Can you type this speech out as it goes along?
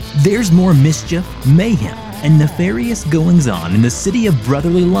There's more mischief, mayhem, and nefarious goings-on in the city of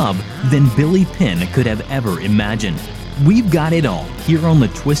brotherly love than Billy Penn could have ever imagined. We've got it all here on the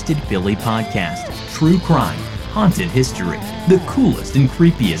Twisted Philly podcast. True crime, haunted history, the coolest and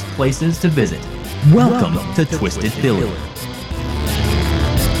creepiest places to visit. Welcome to Twisted Philly.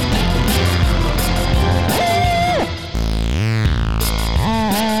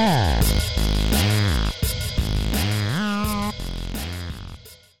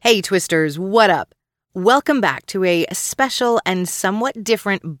 Hey Twisters, what up? Welcome back to a special and somewhat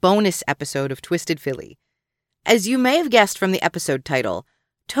different bonus episode of Twisted Philly. As you may have guessed from the episode title,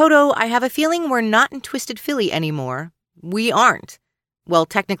 Toto, I have a feeling we're not in Twisted Philly anymore. We aren't. Well,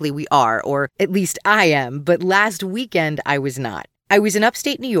 technically we are, or at least I am, but last weekend I was not. I was in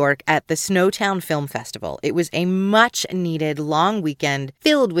upstate New York at the Snowtown Film Festival. It was a much-needed long weekend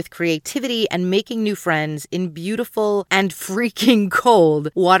filled with creativity and making new friends in beautiful and freaking cold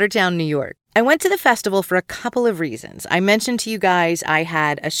Watertown, New York. I went to the festival for a couple of reasons. I mentioned to you guys I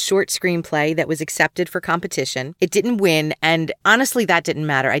had a short screenplay that was accepted for competition. It didn't win, and honestly, that didn't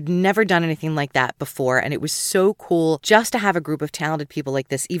matter. I'd never done anything like that before, and it was so cool just to have a group of talented people like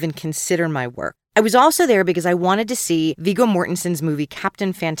this even consider my work. I was also there because I wanted to see Viggo Mortensen's movie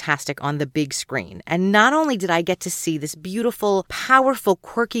Captain Fantastic on the big screen. And not only did I get to see this beautiful, powerful,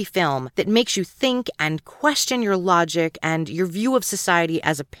 quirky film that makes you think and question your logic and your view of society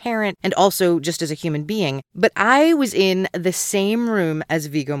as a parent and also just as a human being, but I was in the same room as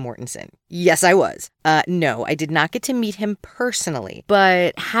Viggo Mortensen. Yes, I was. No, I did not get to meet him personally,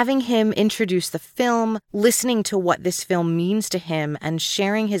 but having him introduce the film, listening to what this film means to him, and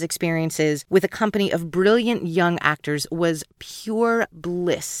sharing his experiences with a company of brilliant young actors was pure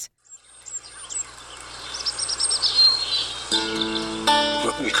bliss.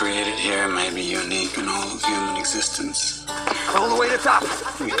 What we created here may be unique in all of human existence. All the way to the top.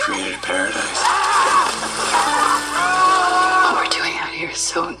 We created paradise. What we're doing out here is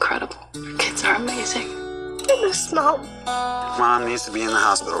so incredible. Our kids are amazing. I miss Mom. Mom needs to be in the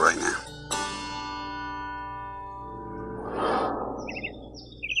hospital right now.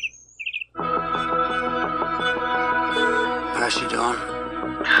 How's she doing?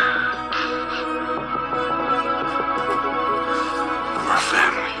 We're a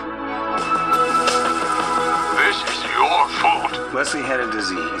family. This is your fault. Leslie had a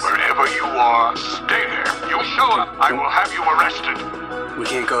disease. Wherever you are, stay there. You show up, I will have you arrested. We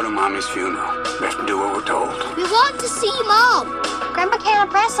can't go to Mommy's funeral. We have to do what we're told. We want to see Mom. Grandpa can't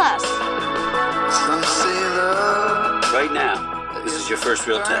impress us. Some say love. Right now, this is your first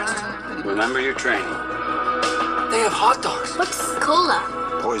real test. Remember your training. They have hot dogs. What's cola?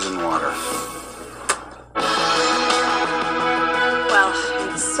 Poison water. Well,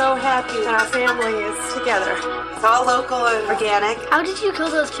 I'm so happy that our family is together. It's all local and organic. How did you kill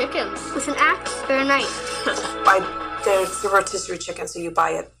those chickens? With an axe or a knife? It's a rotisserie chicken, so you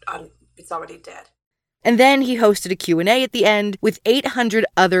buy it it's already dead. And then he hosted a Q&A at the end with 800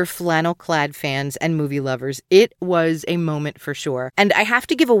 other flannel-clad fans and movie lovers. It was a moment for sure. And I have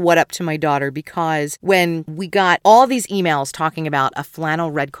to give a what up to my daughter because when we got all these emails talking about a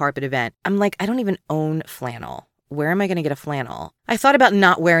flannel red carpet event, I'm like, I don't even own flannel. Where am I going to get a flannel? I thought about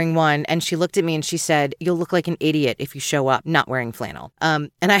not wearing one, and she looked at me and she said, you'll look like an idiot if you show up not wearing flannel.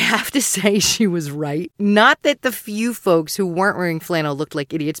 And I have to say she was right. Not that the few folks who weren't wearing flannel looked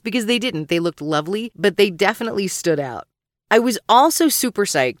like idiots, because they didn't. They looked lovely, but they definitely stood out. I was also super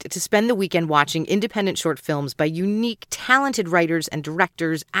psyched to spend the weekend watching independent short films by unique, talented writers and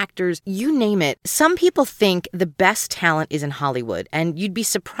directors, actors, you name it. Some people think the best talent is in Hollywood, and you'd be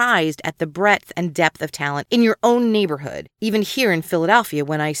surprised at the breadth and depth of talent in your own neighborhood, even here in Philadelphia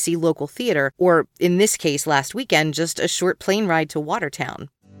when I see local theater, or in this case last weekend, just a short plane ride to Watertown.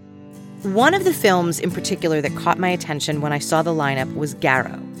 One of the films in particular that caught my attention when I saw the lineup was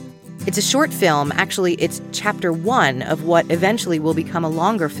Garrow. It's a short film, actually it's chapter 1 of what eventually will become a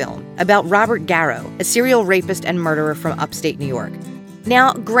longer film, about Robert Garrow, a serial rapist and murderer from upstate New York.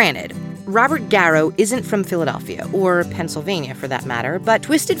 Now, granted, Robert Garrow isn't from Philadelphia, or Pennsylvania for that matter, but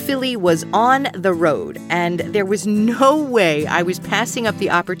Twisted Philly was on the road, and there was no way I was passing up the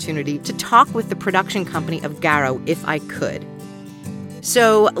opportunity to talk with the production company of Garrow if I could.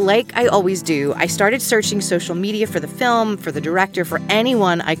 So, like I always do, I started searching social media for the film, for the director, for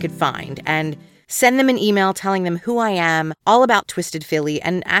anyone I could find, and send them an email telling them who I am, all about Twisted Philly,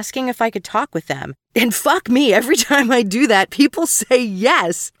 and asking if I could talk with them. And fuck me, every time I do that, people say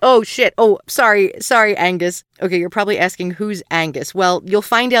yes. Oh, shit. Oh, sorry, Angus. Okay, you're probably asking who's Angus. Well, you'll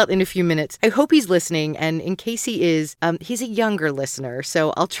find out in a few minutes. I hope he's listening, and in case he is, he's a younger listener,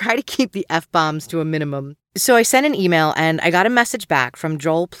 so I'll try to keep the F-bombs to a minimum. So I sent an email and I got a message back from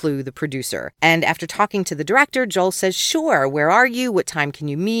Joel Plew, the producer. And after talking to the director, Joel says, sure, where are you? What time can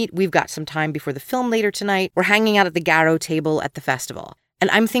you meet? We've got some time before the film later tonight. We're hanging out at the Garrow table at the festival. And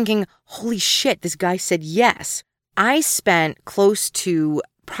I'm thinking, holy shit, this guy said yes. I spent close to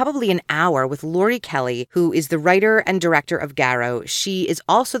probably an hour with Lori Kelly, who is the writer and director of Garrow. She is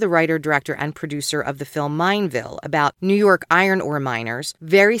also the writer, director, and producer of the film Mineville, about New York iron ore miners,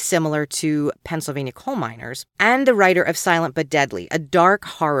 very similar to Pennsylvania coal miners, and the writer of Silent But Deadly, a dark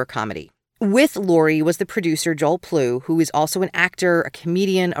horror comedy. With Lori was the producer Joel Plew, who is also an actor, a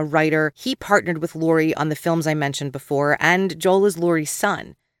comedian, a writer. He partnered with Lori on the films I mentioned before, and Joel is Lori's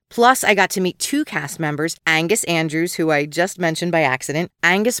son. Plus, I got to meet 2 cast members, Angus Andrews, who I just mentioned by accident.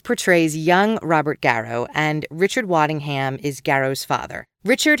 Angus portrays young Robert Garrow, and Richard Waddingham is Garrow's father.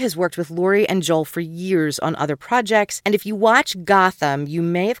 Richard has worked with Lori and Joel for years on other projects, and if you watch Gotham, you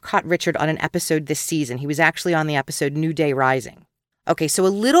may have caught Richard on an episode this season. He was actually on the episode New Day Rising. Okay, so a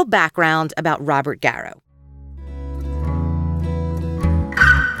little background about Robert Garrow.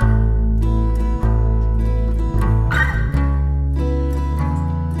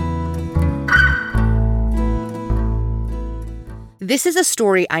 This is a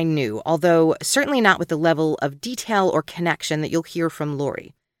story I knew, although certainly not with the level of detail or connection that you'll hear from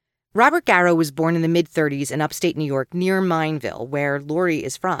Lori. Robert Garrow was born in the mid-30s in upstate New York near Mineville, where Lori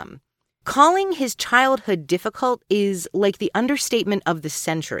is from. Calling his childhood difficult is like the understatement of the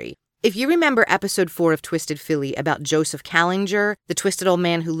century. If you remember episode 4 of Twisted Philly about Joseph Callinger, the twisted old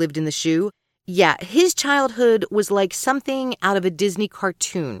man who lived in the shoe, yeah, his childhood was like something out of a Disney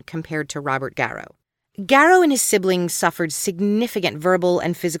cartoon compared to Robert Garrow. Garrow and his siblings suffered significant verbal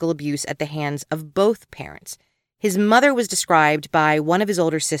and physical abuse at the hands of both parents. His mother was described by one of his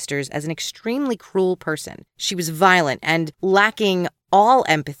older sisters as an extremely cruel person. She was violent and lacking all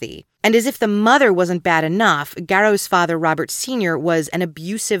empathy. And as if the mother wasn't bad enough, Garrow's father, Robert Sr., was an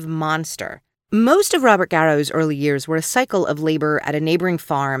abusive monster. Most of Robert Garrow's early years were a cycle of labor at a neighboring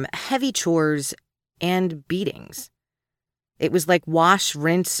farm, heavy chores, and beatings. It was like wash,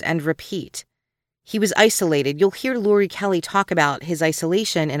 rinse, and repeat. He was isolated. You'll hear Lori Kelly talk about his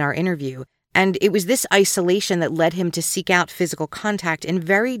isolation in our interview, and it was this isolation that led him to seek out physical contact in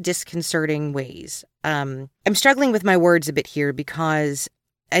very disconcerting ways. I'm struggling with my words a bit here because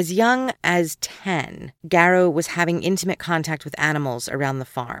as young as 10, Garrow was having intimate contact with animals around the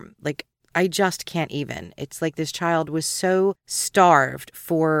farm. Like, I just can't even. It's like this child was so starved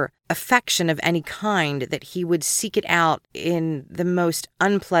for affection of any kind that he would seek it out in the most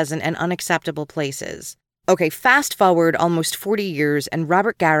unpleasant and unacceptable places. Okay, fast forward almost 40 years, and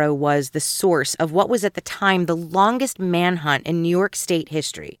Robert Garrow was the source of what was at the time the longest manhunt in New York State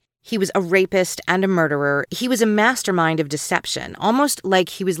history. He was a rapist and a murderer. He was a mastermind of deception, almost like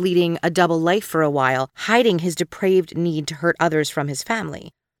he was leading a double life for a while, hiding his depraved need to hurt others from his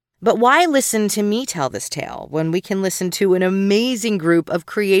family. But why listen to me tell this tale when we can listen to an amazing group of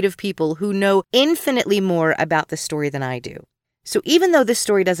creative people who know infinitely more about the story than I do? So even though this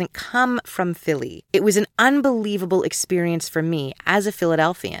story doesn't come from Philly, it was an unbelievable experience for me as a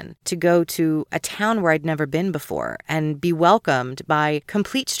Philadelphian to go to a town where I'd never been before and be welcomed by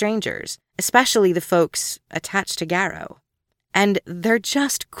complete strangers, especially the folks attached to Garrow. And they're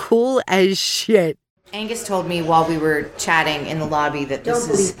just cool as shit. Angus told me while we were chatting in the lobby that Don't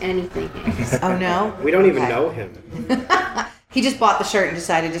believe anything, Angus. Oh, no? We don't even know him. He just bought the shirt and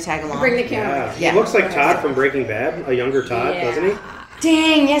decided to tag along. Bring the camera. Yeah. He looks like Todd from Breaking Bad, a younger Todd, doesn't he?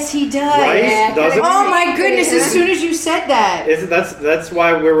 Dang, yes he does. Right? Yeah. Doesn't Oh he? my goodness, as soon as you said that. That's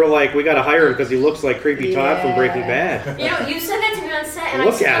why we were like, we got to hire him because he looks like creepy Todd from Breaking Bad. You know, you said that to me on set, and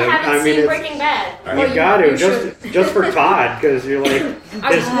Look I still at him. haven't I mean, seen Breaking Bad. You got to, just for Todd, because you're like...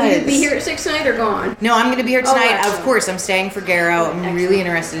 Will you be here at 6 tonight or gone? No, I'm going to be here tonight. excellent. Of course, I'm staying for Garrow. I'm Excellent. really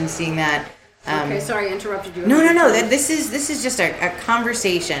interested in seeing that. Okay, sorry I interrupted you. No. This is just a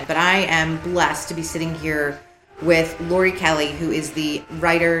conversation. But I am blessed to be sitting here with Lori Kelly, who is the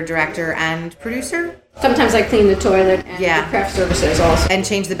writer, director, and producer. Sometimes I clean the toilet and do craft services also. And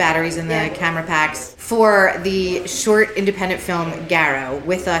change the batteries in the camera packs for the short independent film Garrow.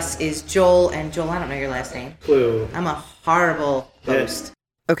 With us is Joel. And Joel, I don't know your last name. Clue. I'm a horrible host.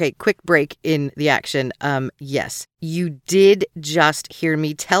 Okay, quick break in the action. Yes, you did just hear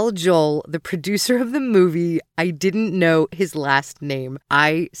me tell Joel, the producer of the movie, I didn't know his last name.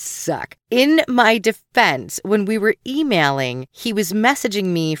 I suck. In my defense, when we were emailing, he was messaging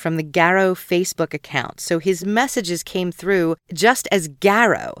me from the Garrow Facebook account. So his messages came through just as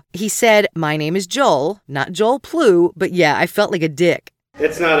Garrow. He said, my name is Joel, not Joel Plew, but yeah, I felt like a dick.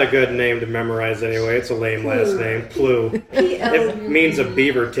 It's not a good name to memorize anyway. It's a lame last name. Plu. It means a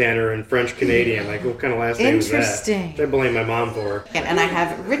beaver tanner in French Canadian. Like, what kind of last name is that? Interesting. I blame my mom for. And I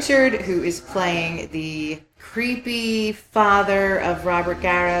have Richard, who is playing the creepy father of Robert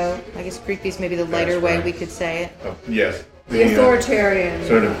Garrow. I guess creepy is maybe the lighter way we could say it. Yes. The authoritarian.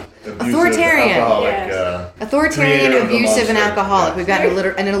 Sort of authoritarian. Alcoholic, authoritarian, abusive, and alcoholic. We've got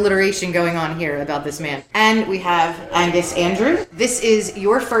an alliteration going on here about this man. And we have Angus Andrew. This is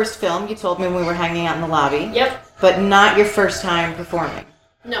your first film, you told me when we were hanging out in the lobby. Yep. But not your first time performing.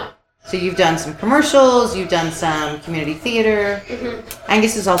 No. So you've done some commercials, you've done some community theater. Mm-hmm.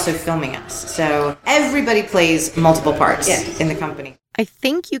 Angus is also filming us. So everybody plays multiple parts in the company. I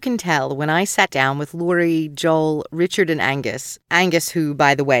think you can tell when I sat down with Laurie, Joel, Richard, and Angus. Angus, who,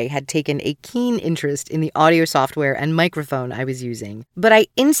 by the way, had taken a keen interest in the audio software and microphone I was using. But I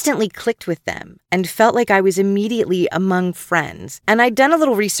instantly clicked with them and felt like I was immediately among friends. And I'd done a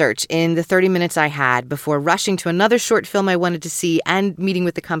little research in the 30 minutes I had before rushing to another short film I wanted to see and meeting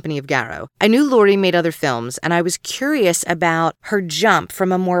with the company of Garrow. I knew Laurie made other films, and I was curious about her jump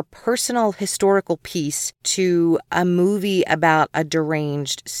from a more personal historical piece to a movie about a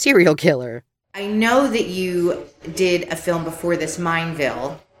deranged serial killer. I know that you did a film before this,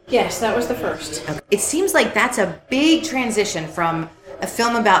 Mineville. Yes, that was the first. Okay. It seems like that's a big transition from a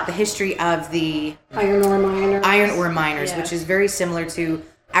film about the history of the Iron ore miners, yes, which is very similar to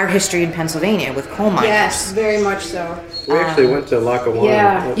our history in Pennsylvania with coal miners. Yes, very much so. We actually went to Lackawanna.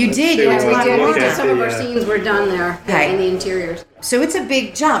 Yeah, you did. Yes, we did. Lackawanna. Some of our scenes were done there in the interiors. So it's a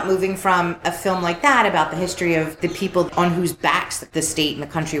big jump moving from a film like that about the history of the people on whose backs the state and the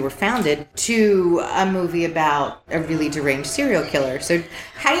country were founded to a movie about a really deranged serial killer. So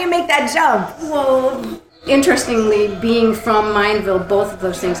how do you make that jump? Well, interestingly, being from Mineville, both of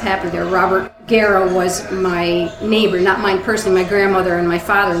those things happened there. Robert Garrow was my neighbor, not mine personally. My grandmother and my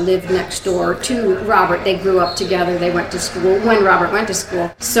father lived next door to Robert. They grew up together. They went to school when Robert went to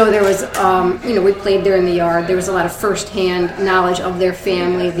school. So there was, we played there in the yard. There was a lot of firsthand knowledge of their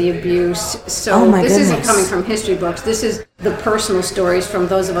family, the abuse. So this isn't coming from history books. This is the personal stories from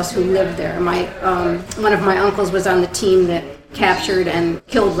those of us who lived there. One of my uncles was on the team that captured and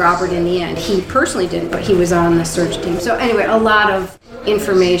killed Robert in the end. He personally didn't, but he was on the search team. So anyway, a lot of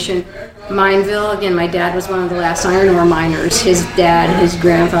information. Mineville, again, my dad was one of the last iron ore miners. His dad, his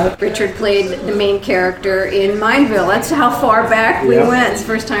grandfather. Richard played the main character in Mineville. That's how far back we went. It's the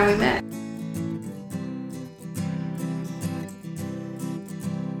first time we met.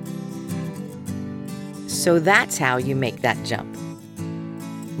 So that's how you make that jump.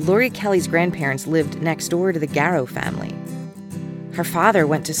 Laurie Kelly's grandparents lived next door to the Garrow family. Her father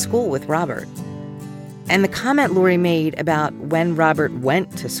went to school with Robert. And the comment Laurie made about when Robert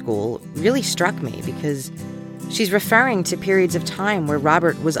went to school really struck me because she's referring to periods of time where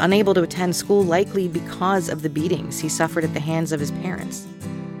Robert was unable to attend school, likely because of the beatings he suffered at the hands of his parents.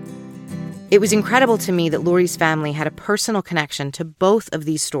 It was incredible to me that Laurie's family had a personal connection to both of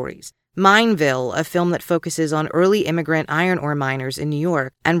these stories. Mineville, a film that focuses on early immigrant iron ore miners in New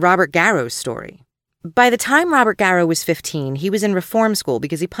York, and Robert Garrow's story. By the time Robert Garrow was 15, he was in reform school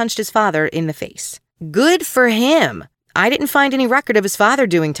because he punched his father in the face. Good for him! I didn't find any record of his father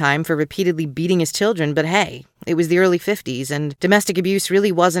doing time for repeatedly beating his children, but hey, it was the early 50s, and domestic abuse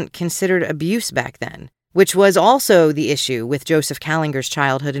really wasn't considered abuse back then, which was also the issue with Joseph Callinger's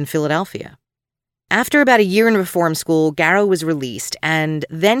childhood in Philadelphia. After about a year in reform school, Garrow was released, and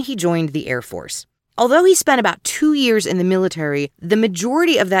then he joined the Air Force. Although he spent about 2 years in the military, the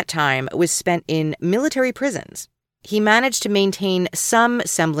majority of that time was spent in military prisons. He managed to maintain some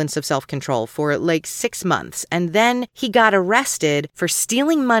semblance of self-control for like 6 months, and then he got arrested for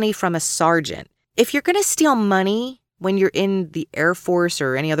stealing money from a sergeant. If you're going to steal money when you're in the Air Force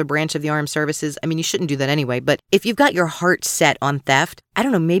or any other branch of the armed services, I mean, you shouldn't do that anyway, but if you've got your heart set on theft, I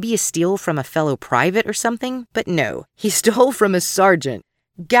don't know, maybe you steal from a fellow private or something? But no, he stole from a sergeant.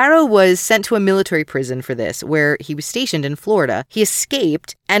 Garrow was sent to a military prison for this, where he was stationed in Florida. He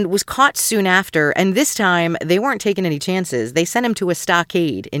escaped and was caught soon after, and this time they weren't taking any chances. They sent him to a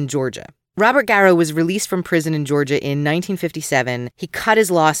stockade in Georgia. Robert Garrow was released from prison in Georgia in 1957. He cut his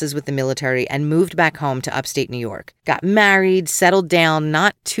losses with the military and moved back home to upstate New York. Got married, settled down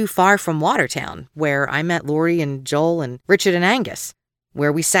not too far from Watertown, where I met Laurie and Joel and Richard and Angus,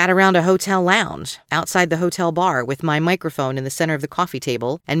 where we sat around a hotel lounge outside the hotel bar with my microphone in the center of the coffee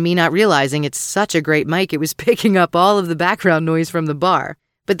table, and me not realizing it's such a great mic it was picking up all of the background noise from the bar.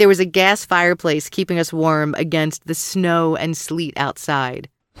 But there was a gas fireplace keeping us warm against the snow and sleet outside.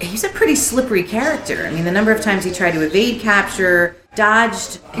 He's a pretty slippery character. I mean, the number of times he tried to evade capture,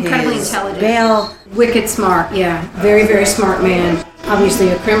 dodged incredibly his intelligent, bail. Wicked smart, yeah. Very, very smart man. obviously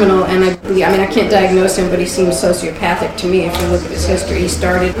a criminal, and I can't diagnose him, but he seems sociopathic to me if you look at his history. He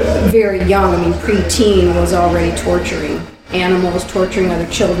started very young. I mean, pre-teen was already torturing animals, torturing other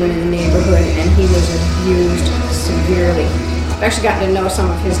children in the neighborhood, and he was abused severely. I've actually gotten to know some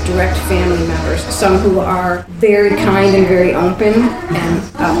of his direct family members, some who are very kind and very open,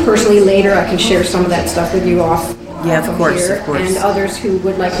 and personally later I can share some of that stuff with you off. Yeah, of course, here, of course. And others who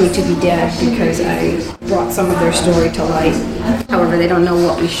would like me to be dead because I brought some of their story to light. However, they don't know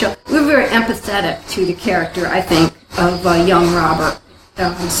what we show. We're very empathetic to the character, I think, of young Robert.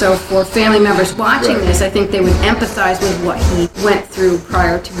 So for family members watching this, I think they would empathize with what he went through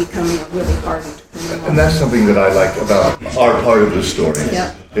prior to becoming a really hardened criminal. And that's something that I like about our part of the story,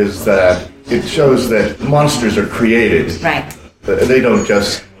 is that it shows that monsters are created. Right. They don't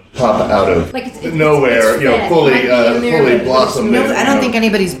just pop out of nowhere, fully blossom. No, I don't think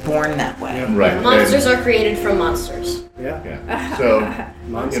anybody's born that way. Yeah. Right. Monsters are created from monsters. Yeah. So,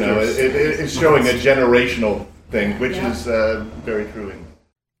 it's showing a generational thing, which is very true.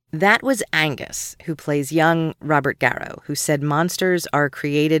 That was Angus, who plays young Robert Garrow, who said monsters are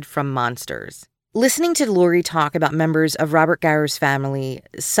created from monsters. Listening to Laurie talk about members of Robert Garrow's family,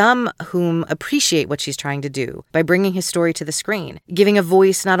 some whom appreciate what she's trying to do by bringing his story to the screen, giving a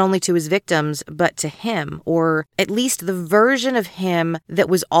voice not only to his victims, but to him, or at least the version of him that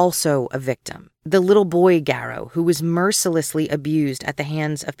was also a victim. The little boy Garrow, who was mercilessly abused at the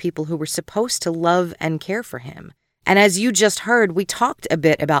hands of people who were supposed to love and care for him. And as you just heard, we talked a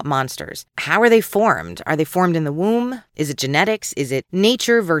bit about monsters. How are they formed? Are they formed in the womb? Is it genetics? Is it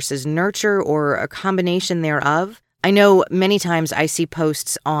nature versus nurture, or a combination thereof? I know many times I see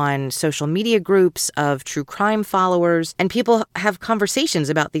posts on social media groups of true crime followers, and people have conversations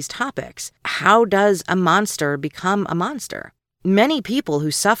about these topics. How does a monster become a monster? Many people who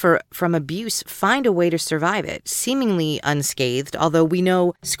suffer from abuse find a way to survive it, seemingly unscathed, although we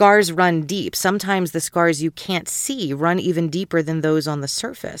know scars run deep. Sometimes the scars you can't see run even deeper than those on the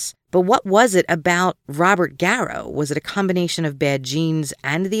surface. But what was it about Robert Garrow? Was it a combination of bad genes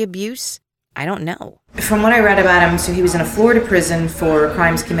and the abuse? I don't know. From what I read about him, so he was in a Florida prison for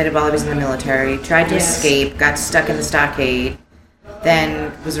crimes committed while he was in the military, tried to escape, got stuck in the stockade,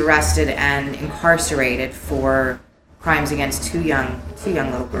 then was arrested and incarcerated for crimes against two young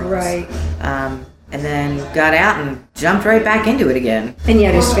little girls. Right. And then got out and jumped right back into it again. And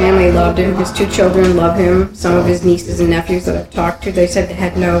yet his family loved him. His two children love him. Some of his nieces and nephews that I've talked to, they said they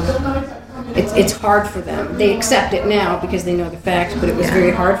had no... It's hard for them. They accept it now because they know the facts, but it was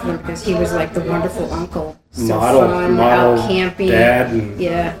very hard for them because he was like the wonderful uncle. So fun, out camping. Dad,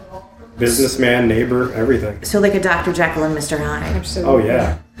 and businessman, neighbor, everything. So like a Dr. Jekyll and Mr. Hyde. Absolutely. Oh,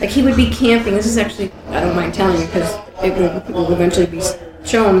 yeah. Like he would be camping. This is actually, I don't mind telling you because it will eventually be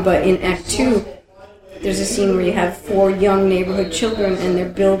shown, but in Act 2, there's a scene where you have 4 young neighborhood children and they're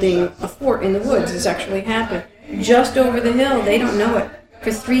building a fort in the woods. This actually happened. Just over the hill. They don't know it.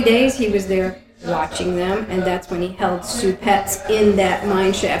 For 3 days he was there watching them, and that's when he held Sue Petz in that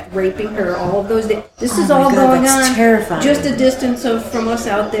mine shaft, raping her all of those days. This is all going on terrifying. Just a distance from us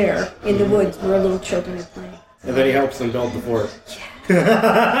out there in the woods where little children are playing. And then he helps them build the fort. Oh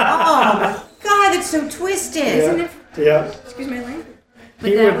my God, that's so twisted. Isn't it? Yeah. Excuse my language. But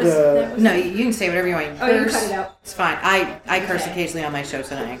He that would, was No, you can say whatever you want. Oh, you can cut it out. It's fine. I curse occasionally on my show,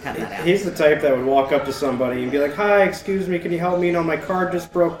 so I ain't cutting that out. He's the type that would walk up to somebody and be like, "Hi, excuse me, can you help me? You know, my car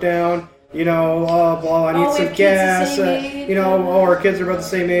just broke down. You know, blah, I need some gas. Our kids are about the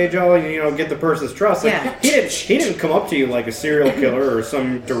same age. Get the person's trust." Like, he didn't come up to you like a serial killer or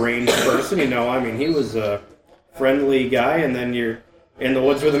some deranged person. He was a friendly guy, and then you're in the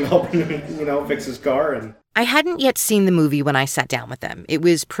woods with him helping him, fix his car. And I hadn't yet seen the movie when I sat down with them. It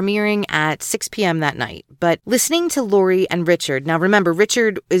was premiering at 6 p.m. that night. But listening to Laurie and Richard, now remember,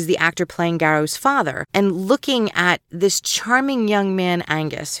 Richard is the actor playing Garrow's father, and looking at this charming young man,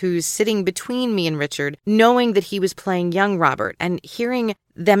 Angus, who's sitting between me and Richard, knowing that he was playing young Robert, and hearing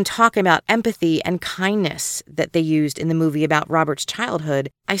them talk about empathy and kindness that they used in the movie about Robert's childhood,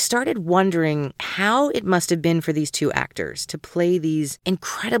 I started wondering how it must have been for these two actors to play these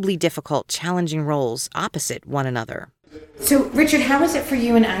incredibly difficult, challenging roles opposite one another. So, Richard, how was it for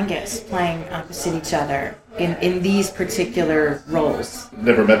you and Angus playing opposite each other in these particular roles?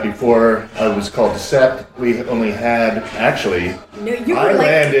 Never met before. I was called to set. We only had, I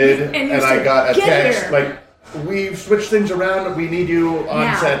landed and I got a text, "We've switched things around. We need you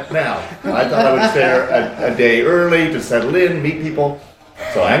on set now." I thought I would stay a day early to settle in, meet people.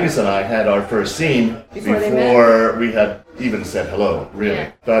 So Angus and I had our first scene before we had even said hello, really.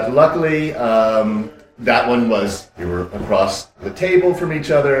 Yeah. But luckily, that one was, we were across the table from each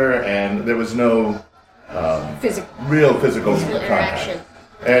other, and there was no real physical contact.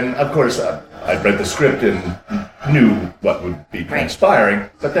 And of course, I read the script and knew what would be transpiring,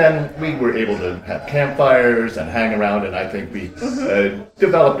 but then we were able to have campfires and hang around, and I think we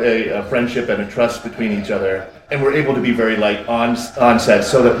developed a friendship and a trust between each other, and were able to be very light on set,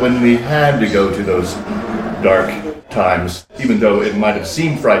 so that when we had to go to those dark times, even though it might have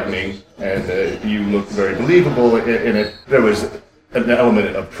seemed frightening and you looked very believable in it, there was an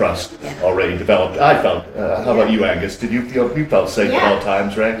element of trust already developed. I felt. How about you, Angus? Did you feel you felt safe at all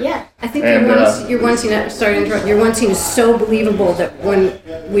times, right? Yeah, I think your one scene. Sorry to interrupt. Your one scene is so believable that when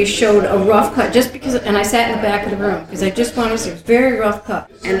we showed a rough cut, just because, and I sat in the back of the room because I just wanted to see a very rough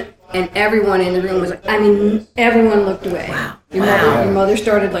cut, and everyone in the room was like, I mean, everyone looked away. Wow. Your mother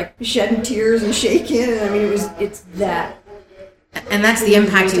started like shedding tears and shaking. I mean, it's that. And that's the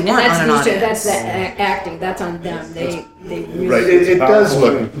impact you want on an audience. That's the acting. That's on them. They really... Right. It does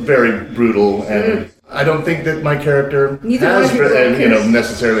look very brutal, and I don't think that my character has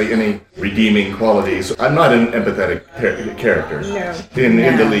necessarily any redeeming qualities. I'm not an empathetic character in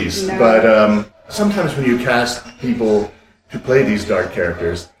the least. No. But sometimes when you cast people to play these dark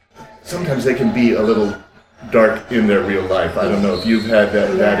characters, sometimes they can be a little dark in their real life. I don't know if you've had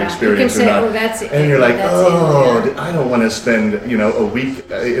that experience or not. And you're like, I don't want to spend, a week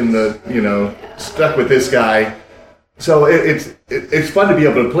in the, stuck with this guy. So it's fun to be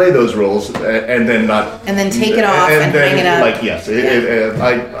able to play those roles and then not... And then take it off and hang it up. Like, yes.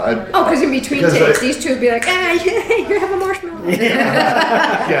 Because in between takes, these two would be like, hey, you have a marshmallow.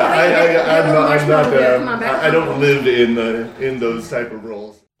 I don't live in those type of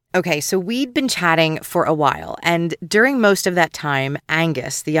roles. Okay, so we'd been chatting for a while, and during most of that time,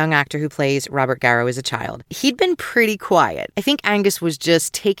 Angus, the young actor who plays Robert Garrow as a child, he'd been pretty quiet. I think Angus was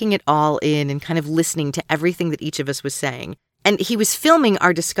just taking it all in and kind of listening to everything that each of us was saying. And he was filming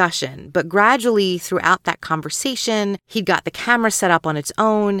our discussion, but gradually throughout that conversation, he'd got the camera set up on its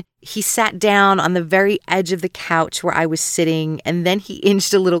own. He sat down on the very edge of the couch where I was sitting, and then he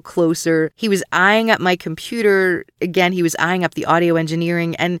inched a little closer. He was eyeing up my computer. Again, he was eyeing up the audio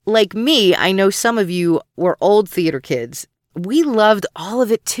engineering. And like me, I know some of you were old theater kids. We loved all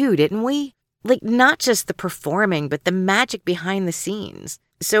of it too, didn't we? Like not just the performing, but the magic behind the scenes.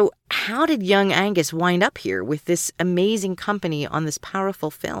 So how did young Angus wind up here with this amazing company on this powerful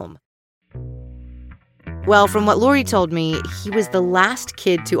film? Well, from what Lori told me, he was the last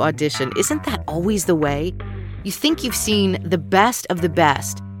kid to audition. Isn't that always the way? You think you've seen the best of the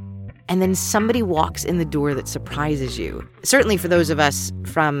best, and then somebody walks in the door that surprises you. Certainly for those of us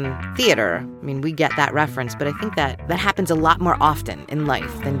from theater, I mean, we get that reference, but I think that happens a lot more often in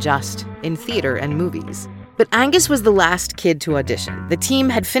life than just in theater and movies. But Angus was the last kid to audition. The team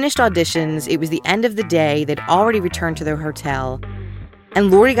had finished auditions. It was the end of the day. They'd already returned to their hotel.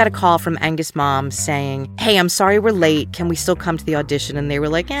 And Lori got a call from Angus' mom saying, hey, I'm sorry we're late. Can we still come to the audition? And they were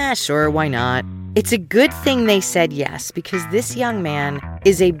like, sure, why not? It's a good thing they said yes, because this young man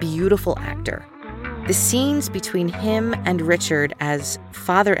is a beautiful actor. The scenes between him and Richard as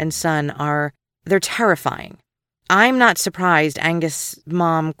father and son they're terrifying. I'm not surprised Angus'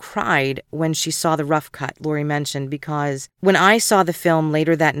 mom cried when she saw the rough cut Lori mentioned, because when I saw the film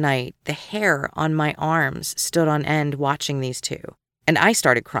later that night, the hair on my arms stood on end watching these two, and I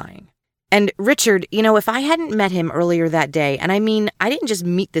started crying. And Richard, if I hadn't met him earlier that day, and I mean, I didn't just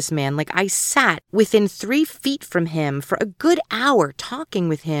meet this man, like I sat within 3 feet from him for a good hour talking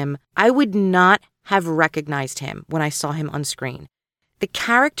with him, I would not have recognized him when I saw him on screen. The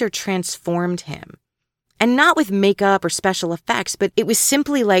character transformed him. And not with makeup or special effects, but it was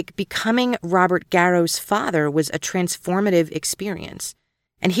simply like becoming Robert Garrow's father was a transformative experience.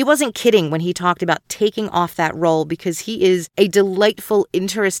 And he wasn't kidding when he talked about taking off that role, because he is a delightful,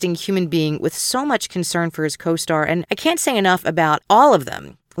 interesting human being with so much concern for his co-star. And I can't say enough about all of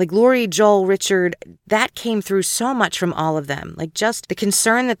them. Like Lori, Joel, Richard, that came through so much from all of them. Like just the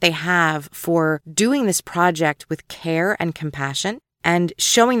concern that they have for doing this project with care and compassion, and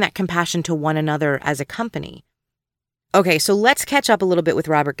showing that compassion to one another as a company. Okay, so let's catch up a little bit with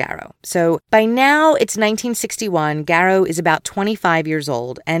Robert Garrow. So by now, it's 1961. Garrow is about 25 years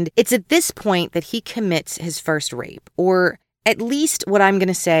old, and it's at this point that he commits his first rape, or at least what I'm going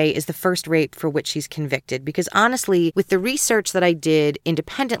to say is the first rape for which he's convicted, because honestly, with the research that I did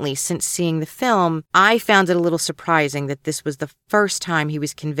independently since seeing the film, I found it a little surprising that this was the first time he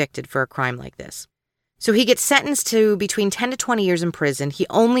was convicted for a crime like this. So he gets sentenced to between 10 to 20 years in prison. He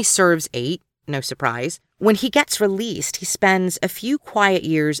only serves 8, no surprise. When he gets released, he spends a few quiet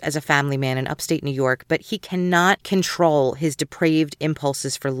years as a family man in upstate New York, but he cannot control his depraved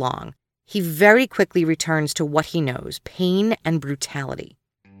impulses for long. He very quickly returns to what he knows, pain and brutality.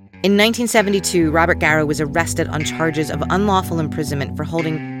 In 1972, Robert Garrow was arrested on charges of unlawful imprisonment for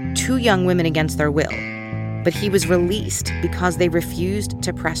holding 2 young women against their will. But he was released because they refused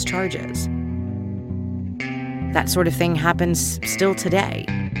to press charges. That sort of thing happens still today.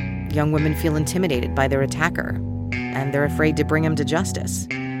 Young women feel intimidated by their attacker, and they're afraid to bring him to justice.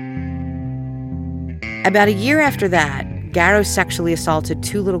 About a year after that, Garrow sexually assaulted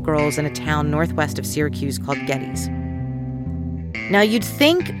 2 little girls in a town northwest of Syracuse called Gettys. Now, you'd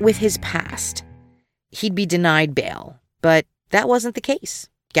think with his past, he'd be denied bail, but that wasn't the case.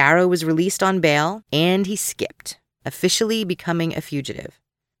 Garrow was released on bail, and he skipped, officially becoming a fugitive.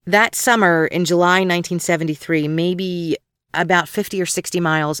 That summer, in July 1973, maybe about 50 or 60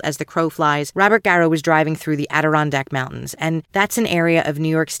 miles as the crow flies, Robert Garrow was driving through the Adirondack Mountains, and that's an area of New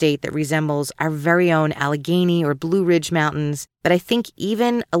York State that resembles our very own Allegheny or Blue Ridge Mountains, but I think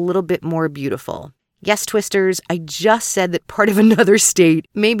even a little bit more beautiful. Yes, Twisters, I just said that part of another state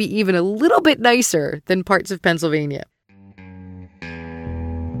may be even a little bit nicer than parts of Pennsylvania.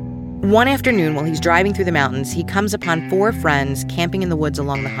 One afternoon, while he's driving through the mountains, he comes upon 4 friends camping in the woods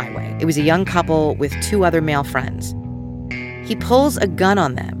along the highway. It was a young couple with 2 other male friends. He pulls a gun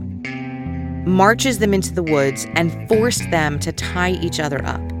on them, marches them into the woods, and forced them to tie each other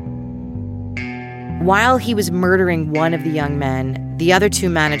up. While he was murdering one of the young men, the other 2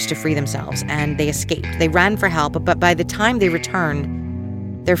 managed to free themselves, and they escaped. They ran for help, but by the time they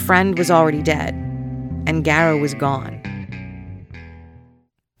returned, their friend was already dead, and Garrow was gone.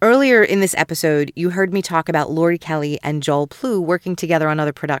 Earlier in this episode, you heard me talk about Lori Kelly and Joel Plew working together on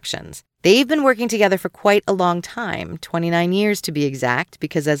other productions. They've been working together for quite a long time, 29 years to be exact,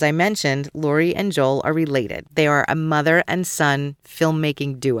 because as I mentioned, Lori and Joel are related. They are a mother and son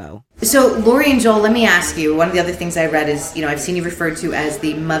filmmaking duo. So Lori and Joel, let me ask you, one of the other things I read is, I've seen you referred to as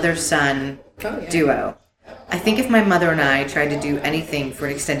the mother-son duo. I think if my mother and I tried to do anything for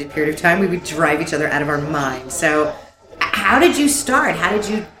an extended period of time, we would drive each other out of our minds. So how did you start? How did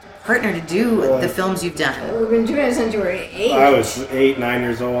you partner to do the films you've done? We've been doing it since you were 8. I was 8, 9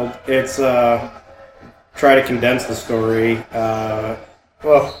 years old. It's try to condense the story.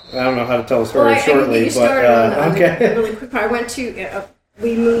 Well, I don't know how to tell the story shortly, but okay. Really quick. I went to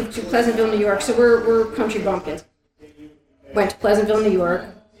we moved to Pleasantville, New York. So we're country bumpkins. Went to Pleasantville, New York,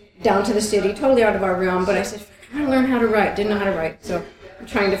 down to the city, totally out of our realm. But I said, I want to learn how to write. Didn't know how to write, so I'm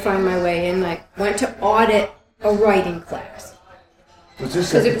trying to find my way. And I went to audit a writing class. Was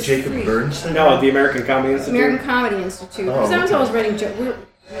this at the Jacob Burns Center? No, the American Comedy Institute. American Comedy Institute. Because I was always writing jokes.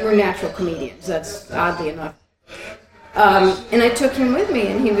 We're natural comedians. That's oddly enough. And I took him with me,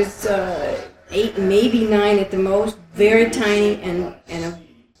 and he was 8, maybe 9 at the most, very tiny, and a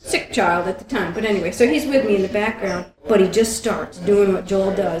sick child at the time. But anyway, so he's with me in the background, but he just starts doing what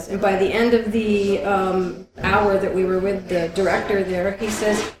Joel does. And by the end of the hour that we were with the director there, he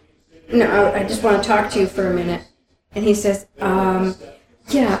says, "No, I just want to talk to you for a minute." And he says,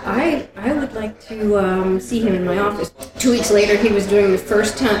 yeah, I would like to see him in my office. 2 weeks later, he was doing the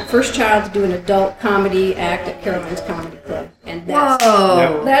first child to do an adult comedy act at Caroline's Comedy Club. And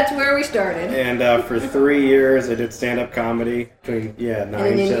that's where we started. And for 3 years, I did stand-up comedy between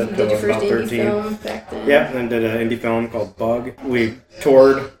 9 to about 13. Film back then. Yeah, and then did an indie film called Bug. We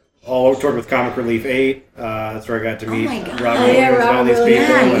toured with Comic Relief 8. That's where I got to meet Rob Williams and all these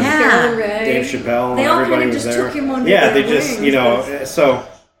people. And Dave Chappelle and everybody was there. They just, so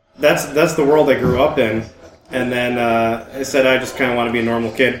that's the world I grew up in. And then I said I just kind of want to be a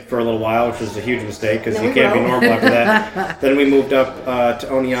normal kid for a little while, which was a huge mistake because you can't be normal after that. Then we moved up to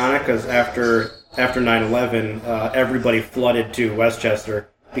Oneonta because after 9/11, everybody flooded to Westchester,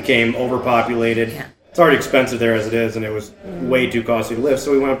 became overpopulated. Yeah. It's already expensive there as it is, and it was way too costly to live.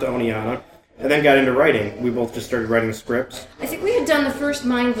 So we went up to Oneonta, and then got into writing. We both just started writing scripts. I think we had done the first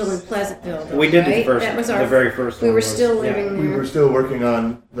Mineville in Pleasantville. We did the first. That was the very first one. We were still living there. We were still working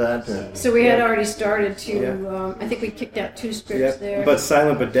on that. So we had already started to. I think we kicked out 2 scripts there. But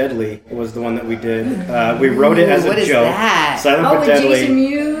Silent But Deadly was the one that we did. We wrote it as a joke. What is that? Silent But Deadly. Jason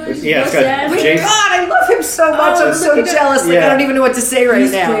Mewes. Yeah, it's got Jason. God, I love him so much. I'm so jealous. Like I don't even know what to say right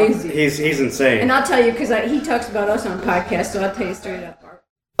now. Crazy. He's insane. And I'll tell you because he talks about us on podcasts, so I'll tell you straight up.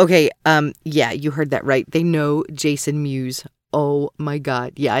 Okay, you heard that right. They know Jason Mewes. Oh my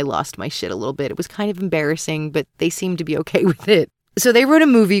God. Yeah, I lost my shit a little bit. It was kind of embarrassing, but they seemed to be okay with it. So they wrote a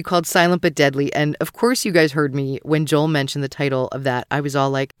movie called Silent but Deadly, and of course you guys heard me when Joel mentioned the title of that. I was all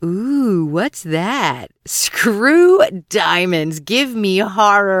like, ooh, what's that? Screw diamonds. Give me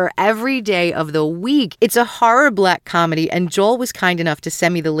horror every day of the week. It's a horror black comedy, and Joel was kind enough to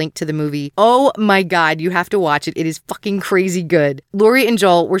send me the link to the movie. Oh my God, you have to watch it. It is fucking crazy good. Lori and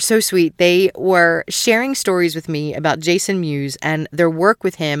Joel were so sweet. They were sharing stories with me about Jason Mewes and their work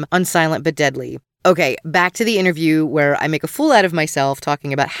with him on Silent but Deadly. Okay, back to the interview where I make a fool out of myself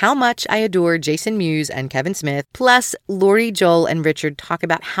talking about how much I adore Jason Mewes and Kevin Smith. Plus, Lori, Joel, and Richard talk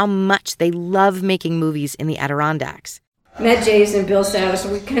about how much they love making movies in the Adirondacks. Met Jason, Bill Sadler,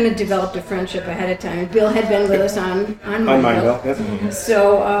 so we kind of developed a friendship ahead of time. Bill had been with us on Mindville. Yes.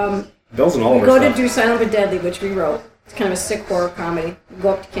 So Bill's in all we of go our to do Silent but Deadly, which we wrote. It's kind of a sick horror comedy. We go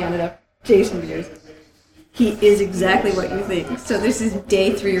up to Canada. Jason Mewes. He is exactly what you think. So this is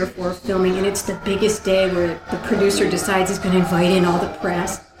day 3 or 4 of filming, and it's the biggest day where the producer decides he's going to invite in all the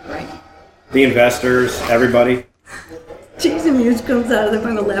press. Right. The investors, everybody. Jason Mewes comes out of the,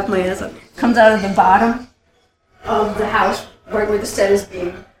 I'm going to laugh my ass off, comes out of the bottom of the house, right where the set is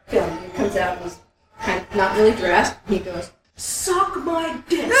being filmed. He comes out and he's kind of not really dressed. He goes, "Suck my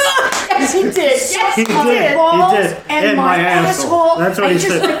dick." Yes, he did. Yes, he did. Balls he did. And my asshole. That's what he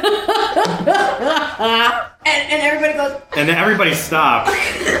said. and everybody goes. And then everybody stopped.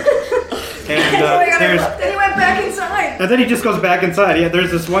 And then he went back inside. And then he just goes back inside. Yeah,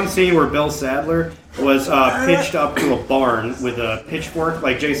 there's this one scene where Bill Sadler was pitched up to a barn with a pitchfork,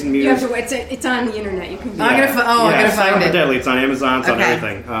 like Jason Mewes. You have to. It's on the internet. You can. I'm gonna find it. Silent but Deadly. It's on Amazon. It's on Okay.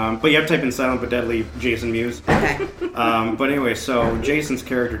 everything. But you have to type in Silent but Deadly Jason Mewes. Okay. But anyway, so Jason's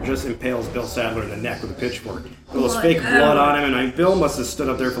character just impales Bill Sadler in the neck with a pitchfork. There was fake blood on him, and Bill must have stood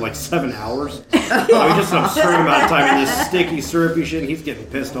up there for like 7 hours. So he just some absurd amount of time in this sticky, syrupy shit, and he's getting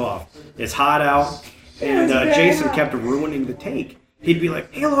pissed off. It's hot out, and Jason kept ruining the take. He'd be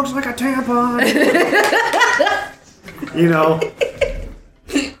like, "He looks like a tampon." You know?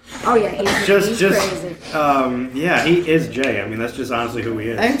 Oh yeah, he's crazy. Yeah, he is Jay. I mean, that's just honestly who he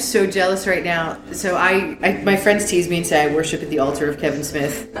is. I'm so jealous right now. So my friends tease me and say I worship at the altar of Kevin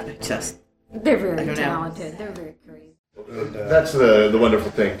Smith. They're very talented. They're very crazy. That's the wonderful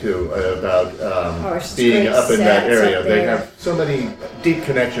thing too about being up in that area. They have so many deep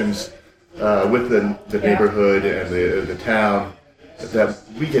connections with the neighborhood and the town that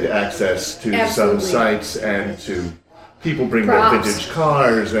we get access to some sites and to people bring their vintage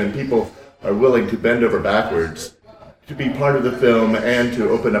cars, and people are willing to bend over backwards to be part of the film and to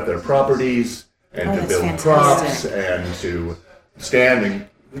open up their properties and to build props and to stand and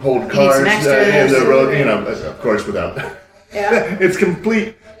hold cars in the road, you know, of course without... It's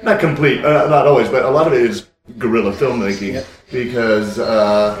complete, not always, but a lot of it is guerrilla filmmaking because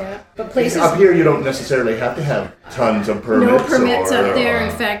but places, up here you don't necessarily have to have tons of permits. No permits up there.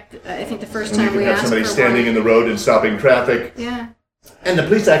 In fact, I think the first time we asked for somebody standing in the road and stopping traffic. Yeah. And the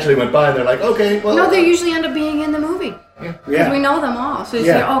police actually went by and they're like, okay, well... No, they usually end up being in the movie. Because we know them all. So you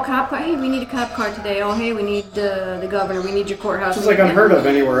say, oh, cop car, hey, we need a cop car today. Oh, hey, we need the governor. We need your courthouse. It's like unheard of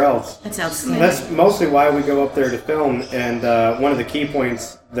anywhere else. That's outstanding. That's mostly why we go up there to film. And one of the key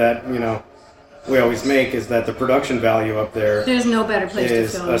points that, you know, we always make is that the production value up there... There's no better place to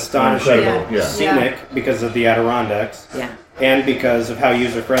is film. astonishing, scenic because of the Adirondacks, and because of how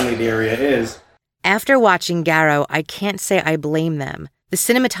user-friendly the area is. After watching Garrow, I can't say I blame them. The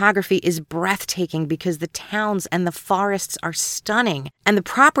cinematography is breathtaking because the towns and the forests are stunning, and the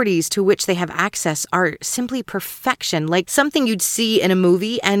properties to which they have access are simply perfection, like something you'd see in a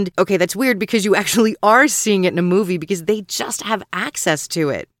movie. And, okay, that's weird because you actually are seeing it in a movie because they just have access to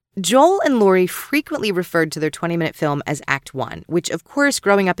it. Joel and Lori frequently referred to their 20-minute film as Act 1, which, of course,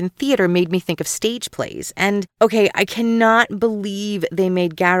 growing up in theater made me think of stage plays. And, okay, I cannot believe they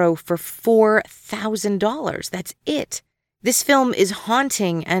made Garrow for $4,000. That's it. This film is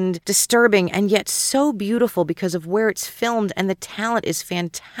haunting and disturbing and yet so beautiful because of where it's filmed, and the talent is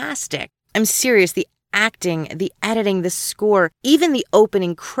fantastic. I'm serious, the acting, the editing, the score, even the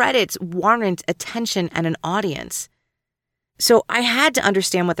opening credits warrant attention and an audience. So I had to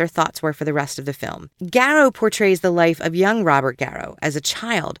understand what their thoughts were for the rest of the film. Garrow portrays the life of young Robert Garrow as a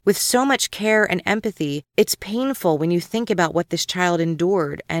child. With so much care and empathy, it's painful when you think about what this child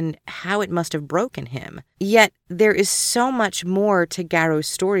endured and how it must have broken him. Yet there is so much more to Garrow's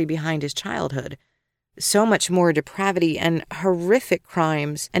story behind his childhood. So much more depravity and horrific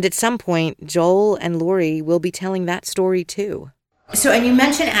crimes. And at some point, Joel and Lori will be telling that story too. So, and you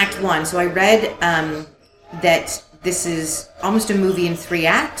mentioned Act 1. So I read that... This is almost a movie in 3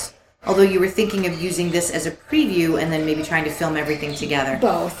 acts. Although you were thinking of using this as a preview and then maybe trying to film everything together.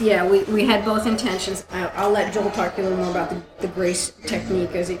 Both, yeah. We had both intentions. I'll let Joel talk a little more about the grace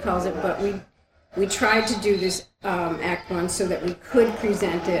technique, as he calls it, but we tried to do this Act 1 so that we could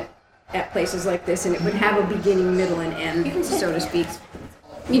present it at places like this, and it would have a beginning, middle, and end, so to speak.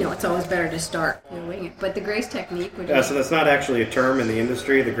 It's always better to start doing it. But the grace technique would... so that's not actually a term in the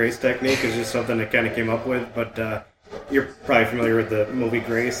industry. The grace technique is just something that kind of came up with, but you're probably familiar with the movie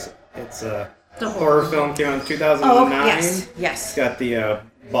Grace. It's a horror film, came out in 2009. Oh, yes. It's got the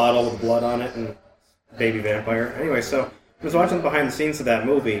bottle with blood on it and baby vampire. Anyway, so I was watching the behind the scenes of that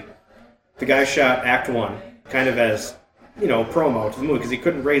movie. The guy shot Act 1 kind of as, promo to the movie because he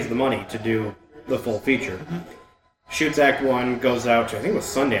couldn't raise the money to do the full feature. Mm-hmm. Shoots Act 1, goes out to, I think it was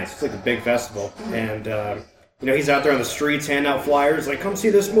Sundance. It's like a big festival. And, he's out there on the streets handing out flyers, like, come see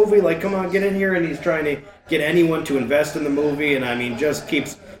this movie, like, come on, get in here. And he's trying to get anyone to invest in the movie. And, just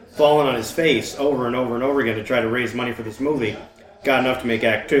keeps falling on his face over and over and over again to try to raise money for this movie. Got enough to make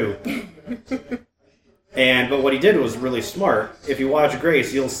Act 2. But what he did was really smart. If you watch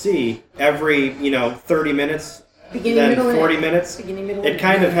Grace, you'll see every, 30 minutes, then 40 minutes, it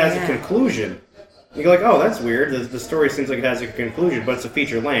kind of has a conclusion. You go like, oh, that's weird. The story seems like it has a conclusion, but it's a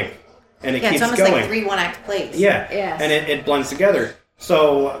feature length. And it keeps going. It's almost like 3 one-act plays. Yeah, yes. And it blends together.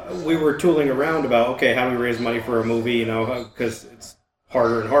 So we were tooling around about, okay, how do we raise money for a movie, because it's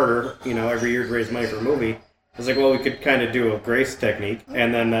harder and harder, every year to raise money for a movie. I was like, well, we could kind of do a grace technique.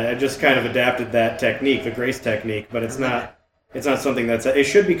 And then I just kind of adapted that technique, the grace technique, but it's not something it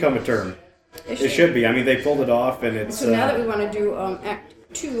should become a term. It should be. I mean, they pulled it off, and it's... So now that we want to do Act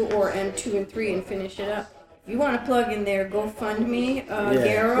 2 or end 2 and 3 and finish it up, if you want to plug in there, GoFundMe,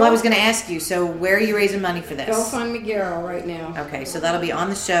 Garrow. Well, I was going to ask you, so where are you raising money for this? GoFundMe Garrow right now. Okay, so that'll be on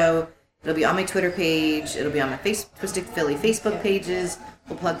the show. It'll be on my Twitter page. It'll be on my Twisted Philly Facebook pages.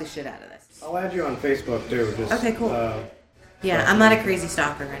 We'll plug the shit out of this. I'll add you on Facebook, too. Okay, cool. I'm not a crazy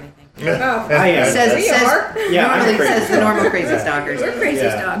stalker or anything. I am. Normally says the normal crazy stalkers. We're crazy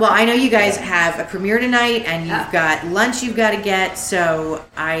stalkers. Well, I know you guys have a premiere tonight, and you've got lunch you've got to get, so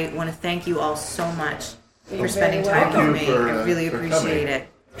I want to thank you all so much for spending time with me. I really appreciate it.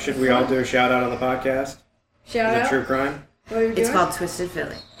 Should we all do a shout-out on the podcast? Shout-out? True crime? What are you doing? It's called Twisted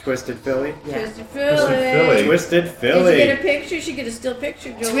Philly. Twisted Philly? Yeah. Twisted Philly. Twisted Philly. Did you get a picture? You should get a still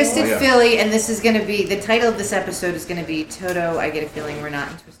picture, Joel. Twisted Philly, and this is going to be, the title of this episode is going to be, Toto, I get a feeling we're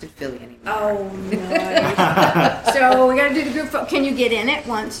not in Twisted Philly anymore. Oh, nice. So we got to do the group photo. Can you get in it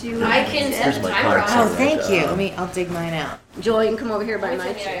once you... I can set the timer on. Oh, thank you. I'll dig mine out. Joel, you can come over here by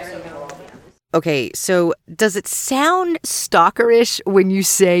my chair. Okay, so does it sound stalkerish when you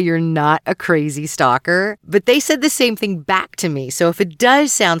say you're not a crazy stalker? But they said the same thing back to me. So if it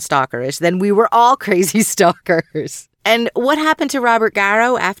does sound stalkerish, then we were all crazy stalkers. And what happened to Robert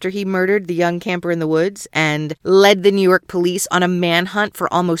Garrow after he murdered the young camper in the woods and led the New York police on a manhunt for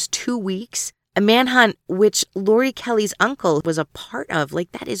almost 2 weeks? A manhunt which Lori Kelly's uncle was a part of.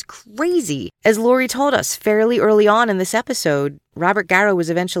 Like, that is crazy. As Lori told us fairly early on in this episode, Robert Garrow was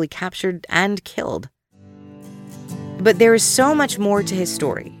eventually captured and killed. But there is so much more to his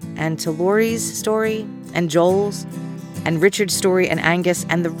story, and to Lori's story, and Joel's, and Richard's story, and Angus,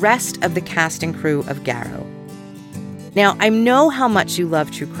 and the rest of the cast and crew of Garrow. Now, I know how much you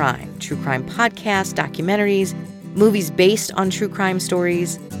love true crime podcasts, documentaries, movies based on true crime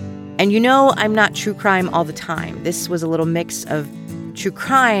stories. And you know I'm not true crime all the time. This was a little mix of true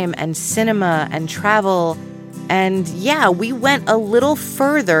crime and cinema and travel. And yeah, we went a little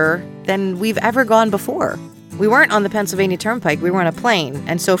further than we've ever gone before. We weren't on the Pennsylvania Turnpike, we were on a plane.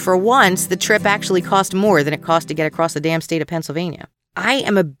 And so for once, the trip actually cost more than it cost to get across the damn state of Pennsylvania. I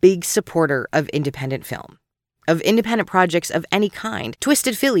am a big supporter of independent film, of independent projects of any kind.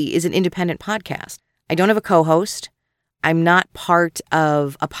 Twisted Philly is an independent podcast. I don't have a co-host. I'm not part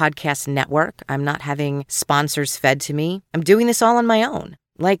of a podcast network. I'm not having sponsors fed to me. I'm doing this all on my own,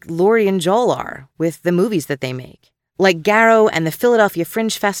 like Lori and Joel are with the movies that they make. Like Garrow and the Philadelphia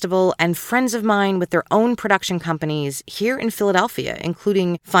Fringe Festival and friends of mine with their own production companies here in Philadelphia,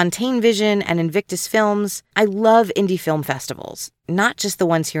 including Fontaine Vision and Invictus Films. I love indie film festivals, not just the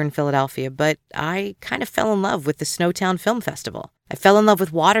ones here in Philadelphia, but I kind of fell in love with the Snowtown Film Festival. I fell in love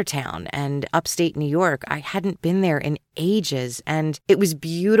with Watertown and upstate New York. I hadn't been there in ages, and it was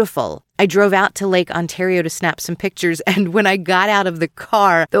beautiful. I drove out to Lake Ontario to snap some pictures, and when I got out of the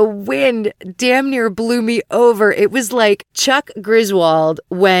car, the wind damn near blew me over. It was like Chuck Griswold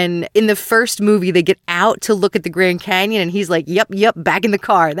when in the first movie they get out to look at the Grand Canyon, and he's like, yep, back in the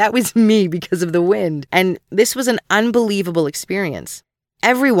car. That was me because of the wind. And this was an unbelievable experience.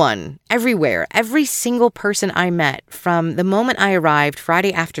 Everyone, everywhere, every single person I met from the moment I arrived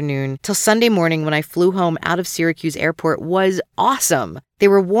Friday afternoon till Sunday morning when I flew home out of Syracuse Airport was awesome. They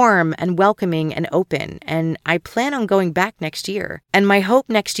were warm and welcoming and open, and I plan on going back next year. And my hope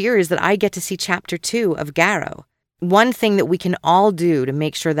next year is that I get to see Chapter 2 of Garrow. One thing that we can all do to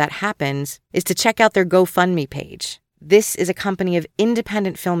make sure that happens is to check out their GoFundMe page. This is a company of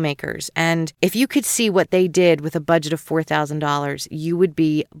independent filmmakers, and if you could see what they did with a budget of $4,000, you would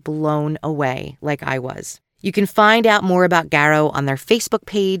be blown away like I was. You can find out more about Garrow on their Facebook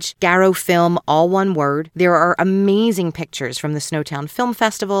page, Garrow Film, all one word. There are amazing pictures from the Snowtown Film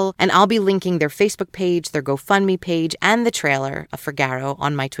Festival, and I'll be linking their Facebook page, their GoFundMe page, and the trailer for Garrow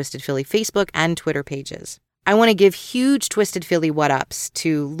on my Twisted Philly Facebook and Twitter pages. I want to give huge Twisted Philly what-ups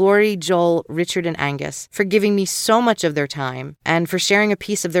to Lori, Joel, Richard, and Angus for giving me so much of their time and for sharing a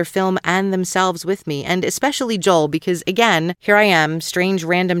piece of their film and themselves with me, and especially Joel because, again, here I am, strange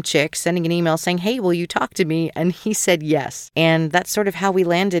random chick, sending an email saying, hey, will you talk to me? And he said yes. And that's sort of how we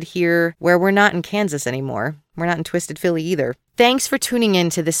landed here where we're not in Kansas anymore. We're not in Twisted Philly either. Thanks for tuning in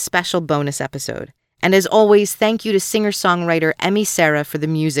to this special bonus episode. And as always, thank you to singer-songwriter Emmy Sarah for the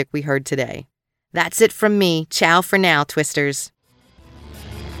music we heard today. That's it from me. Ciao for now, Twisters.